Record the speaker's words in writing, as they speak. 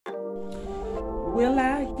Will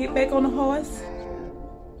I get back on the horse?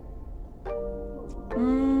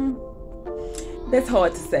 That's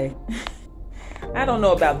hard to say. I don't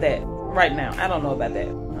know about that right now. I don't know about that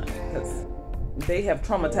because they have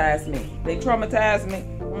traumatized me. They traumatized me.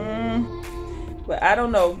 But I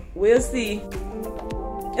don't know. We'll see.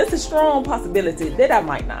 It's a strong possibility that I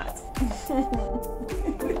might not.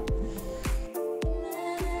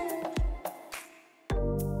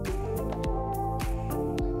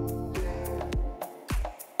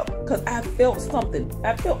 Because I felt something.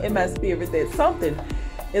 I felt in my spirit that something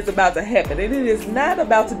is about to happen, and it is not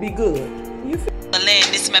about to be good. You feel?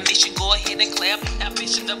 Motherland is my mission. Go ahead and clap.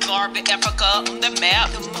 Ambition of Garvey, Africa on the map.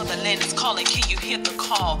 The motherland is calling. Can you hear the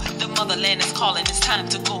call? The motherland is calling. It's time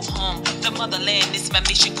to go home. The motherland is my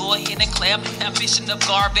mission. Go ahead and clap. Ambition of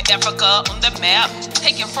Garvey, Africa on the map.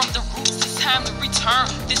 Taken from the roots, it's time to return.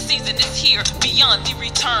 This season is here, beyond the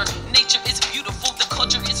return. Nature is beautiful, the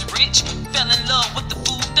culture is rich. Fell in love with the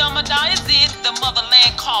food. Dumb-a-die is it. The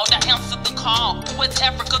motherland called. I answered the call. West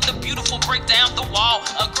Africa, the beautiful, break down the wall.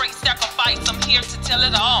 A great sacrifice. I'm here to tell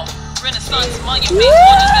it all. Renaissance monument,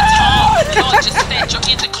 wonders and tall. Largest statue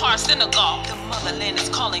in the car synagogue. The motherland is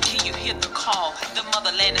calling. Can you hear the call? The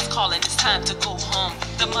motherland is calling. It's time to go home.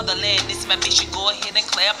 The motherland is my mission. Go ahead and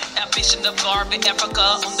clap. Ambition of Garvey, Africa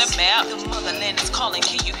on the map. The motherland is calling.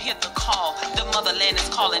 Can you hear the call? The motherland is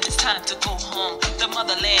calling. It's time to go home. The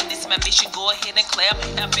motherland is my mission. Go ahead and clap.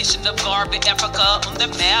 Ambition of Garvey, Africa on the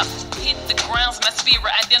map. Hit the grounds, my spirit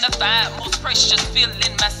identified. Most precious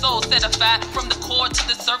feeling, my soul certified. From the core to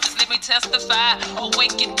the surface, let me testify.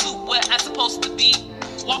 Awaken to where I'm supposed to be.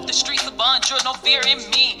 Walk the streets of Bonjour, no fear in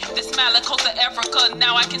me. The smiling coast of Africa,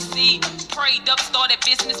 now I can see. Prayed up, started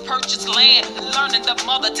business, purchased land. Learning the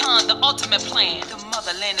mother tongue, the ultimate plan. The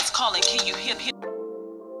motherland is calling, can you hear?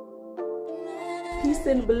 Peace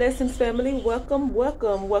and blessings, family. Welcome,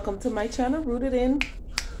 welcome, welcome to my channel, Rooted in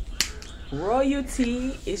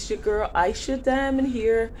Royalty. It's your girl Aisha Diamond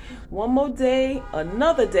here. One more day,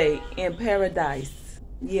 another day in paradise.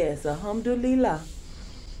 Yes, alhamdulillah.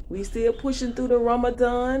 We still pushing through the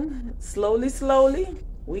Ramadan. Slowly,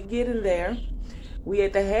 we getting there. We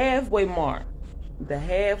at the halfway mark. The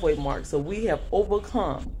halfway mark. So we have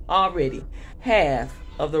overcome already half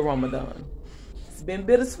of the Ramadan. It's been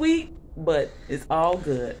bittersweet, but it's all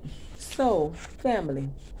good. So, family,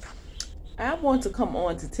 I want to come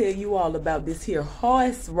on to tell you all about this here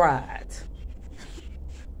horse ride.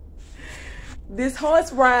 This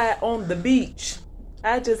horse ride on the beach.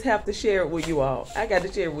 I just have to share it with you all. I got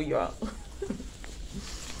to share it with you all.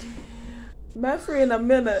 My friend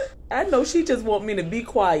Amina, I know she just want me to be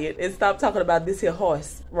quiet and stop talking about this here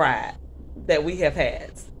horse ride that we have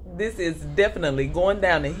had. This is definitely going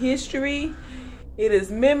down in history. It is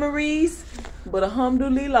memories, but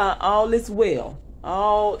alhamdulillah, all is well.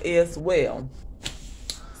 All is well.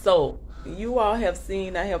 So, you all have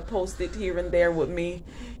seen, I have posted here and there with me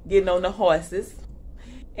getting on the horses.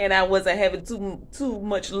 And I wasn't having too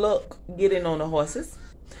much luck getting on the horses.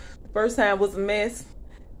 The first time was a mess.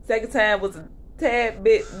 Second time was a tad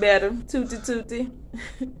bit better. Tootie.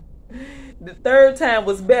 The third time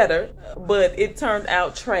was better, but it turned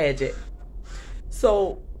out tragic.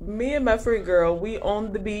 So me and my friend girl, we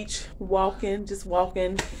on the beach walking, just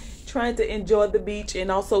walking, trying to enjoy the beach and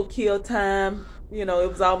also kill time. You know, it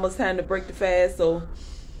was almost time to break the fast. So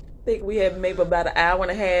I think we had maybe about an hour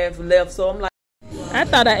and a half left. So I'm like, I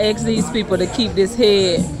thought I asked these people to keep this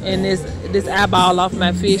head and this eyeball off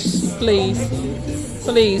my fish, please.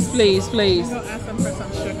 Please. Ask them for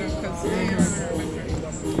some sugar because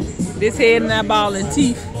This head and eyeball and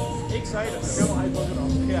teeth.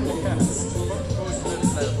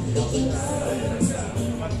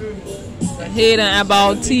 Head and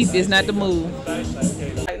eyeball teeth is not the move.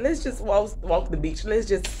 Right, let's just walk the beach. Let's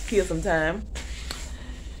just kill some time.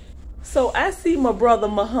 So I see my brother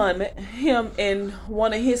Muhammad, him and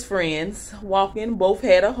one of his friends walking. Both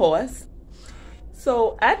had a horse.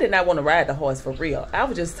 So I did not want to ride the horse for real. I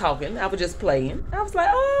was just talking. I was just playing. I was like,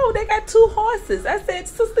 oh, they got 2 horses. I said,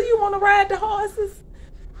 sister, you want to ride the horses?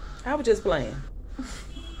 I was just playing.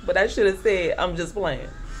 But I should have said, I'm just playing.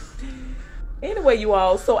 Anyway, you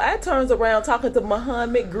all, so I turns around talking to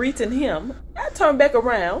Muhammad, greeting him. I turn back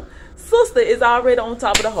around. Sister is already on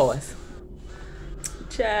top of the horse.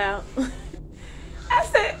 Child. I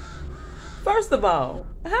said, first of all,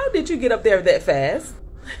 how did you get up there that fast?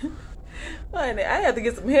 Honey, I had to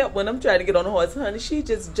get some help when I'm trying to get on the horse. Honey, she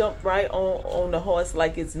just jumped right on the horse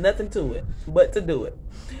like it's nothing to it but to do it.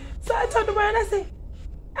 So I turned around, I said,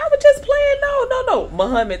 I was just playing. No.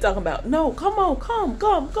 Muhammad talking about, no, come on, come.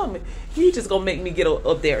 You just gonna make me get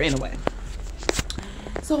up there anyway.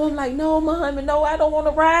 So So I'm like, no, Muhammad, no, I don't want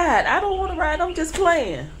to ride. I don't want to ride. I'm just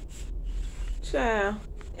playing. Child.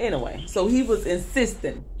 Anyway, so he was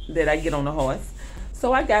insisting that I get on the horse.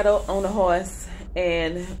 So I got up on the horse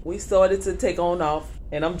and we started to take on off.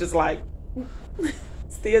 And I'm just like,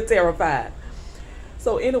 still terrified.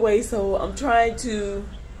 So anyway, so I'm trying to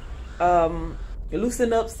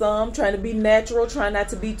loosen up some, trying to be natural, trying not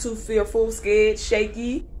to be too fearful, scared,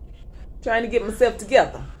 shaky, trying to get myself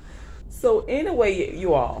together. So anyway,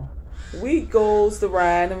 you all, we goes to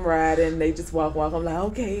ride and they just walk. I'm like,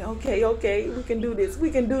 okay, we can do this.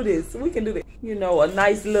 You know, a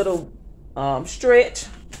nice little stretch.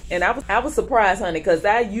 And I was surprised, honey, because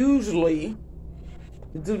I usually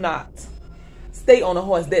do not stay on a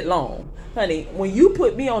horse that long. Honey, when you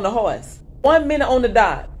put me on the horse, 1 minute on the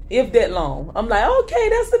dot, if that long, I'm like, okay,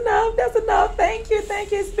 that's enough. Thank you.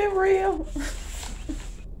 It's been real.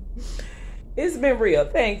 It's been real.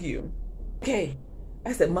 Thank you. Okay.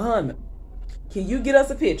 I said, Muhammad, can you get us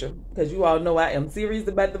a picture? Because you all know I am serious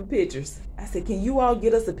about them pictures. I said, can you all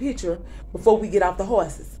get us a picture before we get off the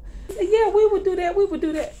horses? I said, yeah, we would do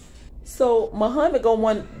that. So Muhammad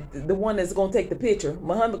the one that's gonna take the picture.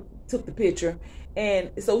 Muhammad took the picture, and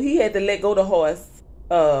so he had to let go the horse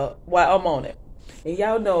while I'm on it. And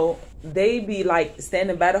y'all know they be like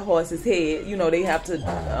standing by the horse's head. You know, they have to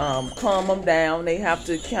calm them down. They have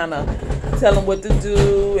to kind of tell them what to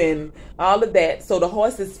do and all of that. So the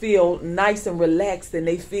horses feel nice and relaxed, and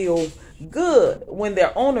they feel good when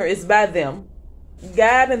their owner is by them,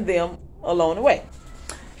 guiding them along the way.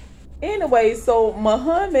 Anyway, so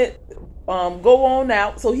Muhammad go on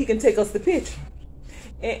out so he can take us the picture.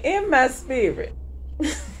 And in my spirit,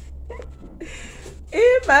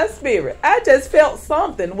 I just felt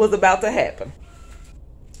something was about to happen.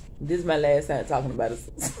 This is my last time talking about it.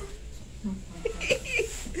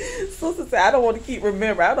 Sister said, I don't want to keep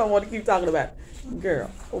talking about it. Girl,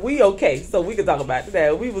 we okay, so we can talk about it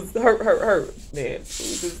now. We was hurt. Man, we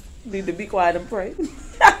just need to be quiet and pray.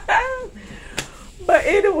 But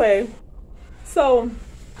anyway, so,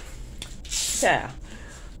 child,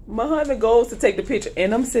 Muhammad goes to take the picture,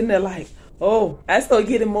 and I'm sitting there like, oh, I started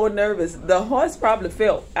getting more nervous. The horse probably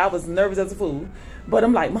felt I was nervous as a fool, but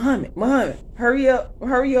I'm like, Muhammad, hurry up.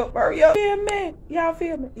 Yeah, man, y'all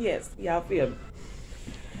feel me? Yes, y'all feel me.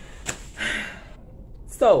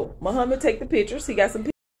 So, Muhammad take the pictures. He got some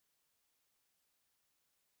pictures.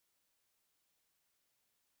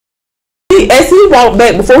 As he walked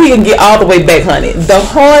back, before he could get all the way back, honey, the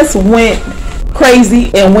horse went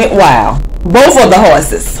crazy and went wild. Both of the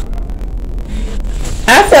horses.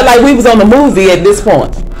 I felt like we was on a movie at this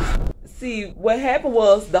point. See, what happened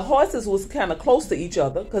was the horses was kind of close to each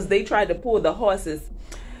other because they tried to pull the horses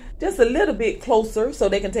just a little bit closer so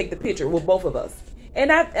they can take the picture with both of us.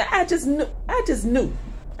 And I just knew.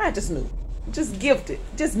 Just gifted.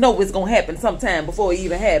 Just know it's going to happen sometime before it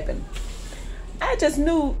even happened. I just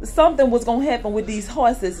knew something was going to happen with these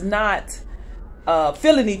horses not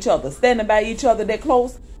feeling each other, standing by each other that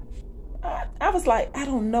close. I was like, I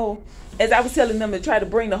don't know. As I was telling them to try to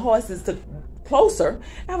bring the horses to closer,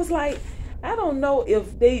 I was like, I don't know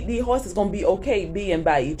if the horses going to be okay being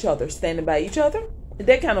by each other, standing by each other.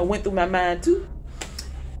 That kind of went through my mind too.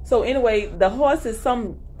 So anyway, the horses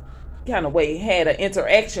some kind of way had an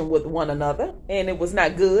interaction with one another, and it was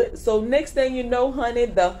not good. So next thing you know, honey,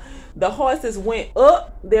 the horses went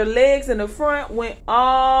up. Their legs in the front went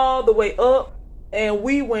all the way up, and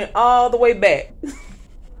we went all the way back.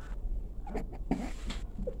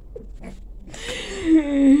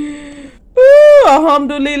 Ooh,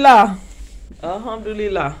 alhamdulillah.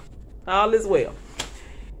 All is well.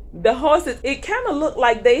 The horses, it kind of looked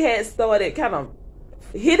like they had started kind of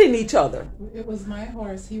hitting each other. It was my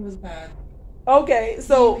horse. He was bad. Okay,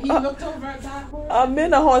 so he looked over at that horse.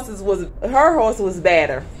 Her horse was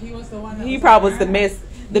badder. He was the one. He probably was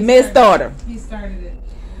the mess starter. He started it.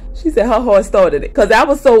 She said her horse started it because I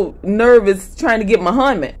was so nervous trying to get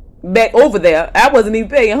Muhammad back over there. I wasn't even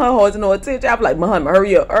paying her horse no attention. I was like, Muhammad,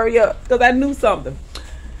 hurry up, because I knew something.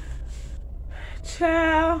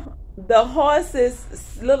 Child, the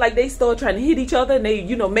horses looked like they started trying to hit each other, and they,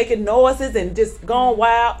 making noises and just going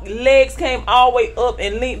wild. Legs came all the way up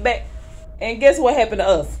and leaned back. And guess what happened to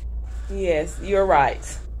us? Yes, you're right.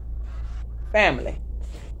 Family.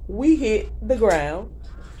 We hit the ground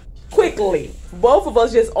quickly. Both of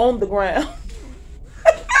us just on the ground.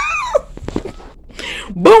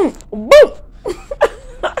 Boom, boom.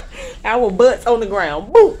 Our butts on the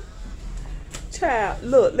ground. Boom. Child,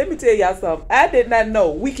 look, let me tell y'all something. I did not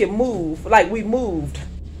know we can move like we moved.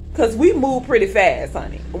 Because we moved pretty fast,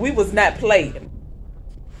 honey. We was not playing.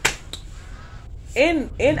 In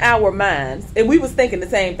our minds, and we was thinking the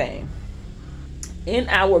same thing. in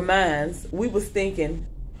our minds, we was thinking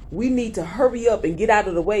we need to hurry up and get out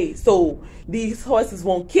of the way so these horses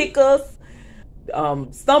won't kick us,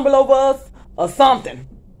 stumble over us, or something.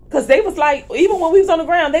 Because they was like, even when we was on the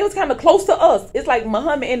ground, they was kind of close to us. It's like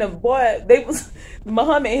Muhammad and the boy,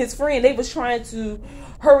 Muhammad and his friend, they was trying to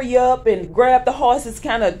hurry up and grab the horses,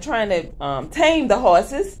 kind of trying to tame the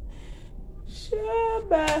horses.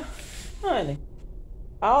 Shabba, honey.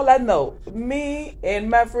 All I know, me and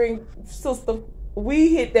my friend sister,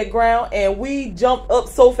 we hit that ground and we jumped up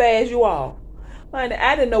so fast, you all. Honey,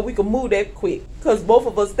 I didn't know we could move that quick. Because both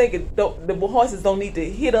of us thinking the horses don't need to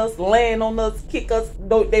hit us, land on us, kick us.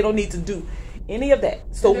 They don't need to do any of that.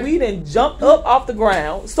 So we done jumped up off the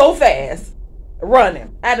ground so fast,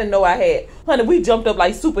 running. I didn't know I had. Honey, we jumped up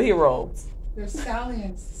like superheroes. They're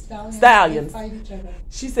stallions. Stallions. They fight each other.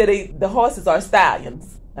 She said the horses are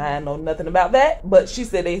stallions. I know nothing about that, but she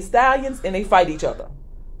said they stallions and they fight each other.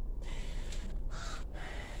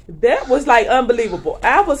 That was like unbelievable.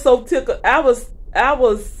 I was so tickled. I was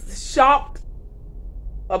shocked,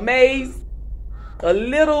 amazed, a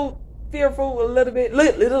little fearful, a little bit.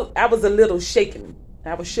 I was a little shaken.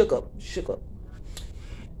 I was shook up.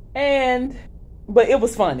 But it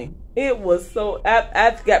was funny. It was so.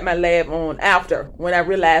 I got my laugh on after when I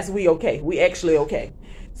realized we okay. We actually okay.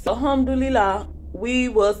 So alhamdulillah, we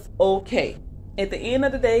was okay. At the end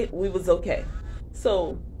of the day, we was okay.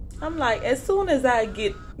 So I'm like, as soon as I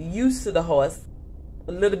get used to the horse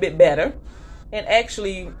a little bit better and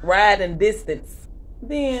actually ride in distance,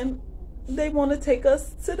 then they want to take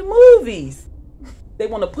us to the movies. They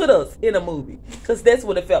want to put us in a movie because that's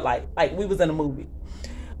what it felt like we was in a movie.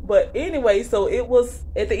 But anyway, so it was,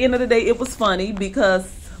 at the end of the day, it was funny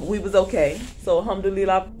because we was okay. So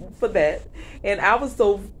alhamdulillah for that. And I was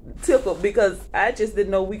so tickled because I just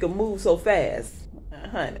didn't know we could move so fast,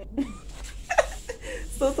 honey.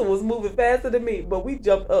 Sister was moving faster than me, but we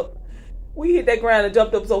jumped up. We hit that ground and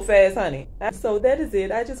jumped up so fast, honey. So that is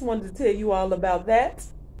it. I just wanted to tell you all about that.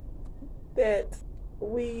 That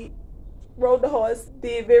we rode the horse,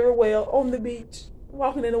 did very well on the beach,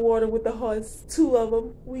 walking in the water with the horse, 2 of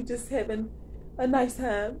them. We just having a nice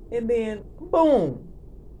time. And then, boom,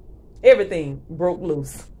 everything broke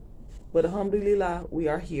loose. But alhamdulillah, we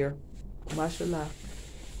are here. Mashallah.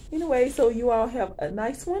 Anyway, so you all have a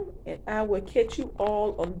nice one, and I will catch you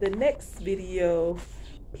all on the next video.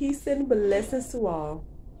 Peace and blessings to all.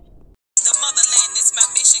 The motherland is my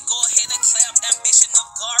mission. Go ahead and clap. Ambition of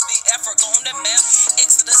Garvey, Africa on the map.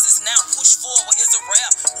 Exodus is now. Push forward is a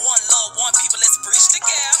rap. One love, one people. Let's bridge the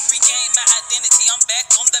gap. Regain my identity. I'm back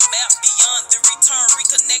on the map. Beyond the return,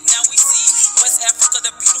 reconnect. Now we see West Africa,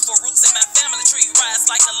 the beautiful roots in my family tree. Rise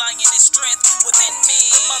like a lion in strength within me.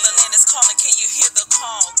 The motherland is calling. Can you hear the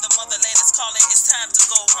call? The motherland is calling. It's time to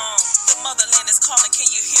go home. The motherland is calling. Can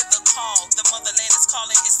you hear the call? The motherland is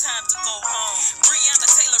calling. It's time to go home. Breonna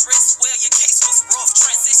Taylor, rest well. Your case was rough.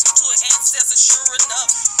 Transition to an ancestor, sure enough.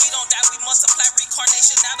 We don't die. We multiply.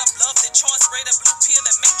 Reincarnation out of love. The choice, red and blue pill.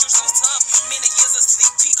 The matrix was tough. Many years of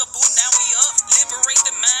sleep. Peekaboo. Now we up. Liberate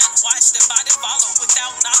the mind. Watch the body follow.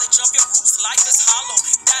 Without knowledge of your roots, life is hollow.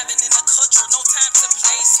 Diving in the culture. No time to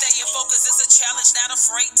play. Stay in focus. It's a challenge. Not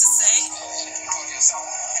afraid to say. Toward yourself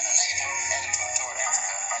and a negative attitude toward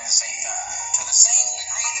Africa at the same time. To the same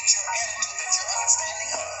degree that your attitude, that your understanding